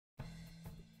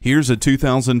Here's a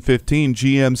 2015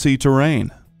 GMC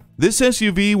Terrain. This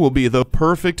SUV will be the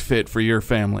perfect fit for your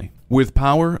family. With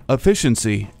power,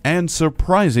 efficiency, and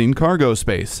surprising cargo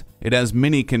space. It has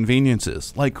many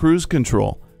conveniences like cruise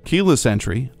control, keyless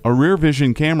entry, a rear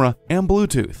vision camera, and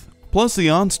Bluetooth. Plus, the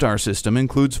OnStar system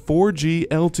includes 4G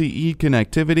LTE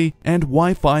connectivity and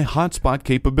Wi-Fi hotspot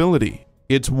capability.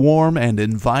 It's warm and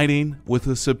inviting with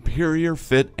a superior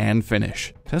fit and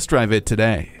finish. Test drive it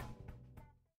today.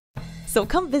 So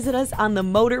come visit us on the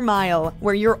Motor Mile,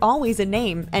 where you're always a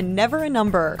name and never a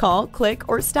number. Call, click,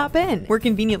 or stop in. We're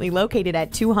conveniently located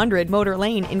at 200 Motor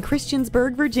Lane in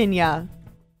Christiansburg, Virginia.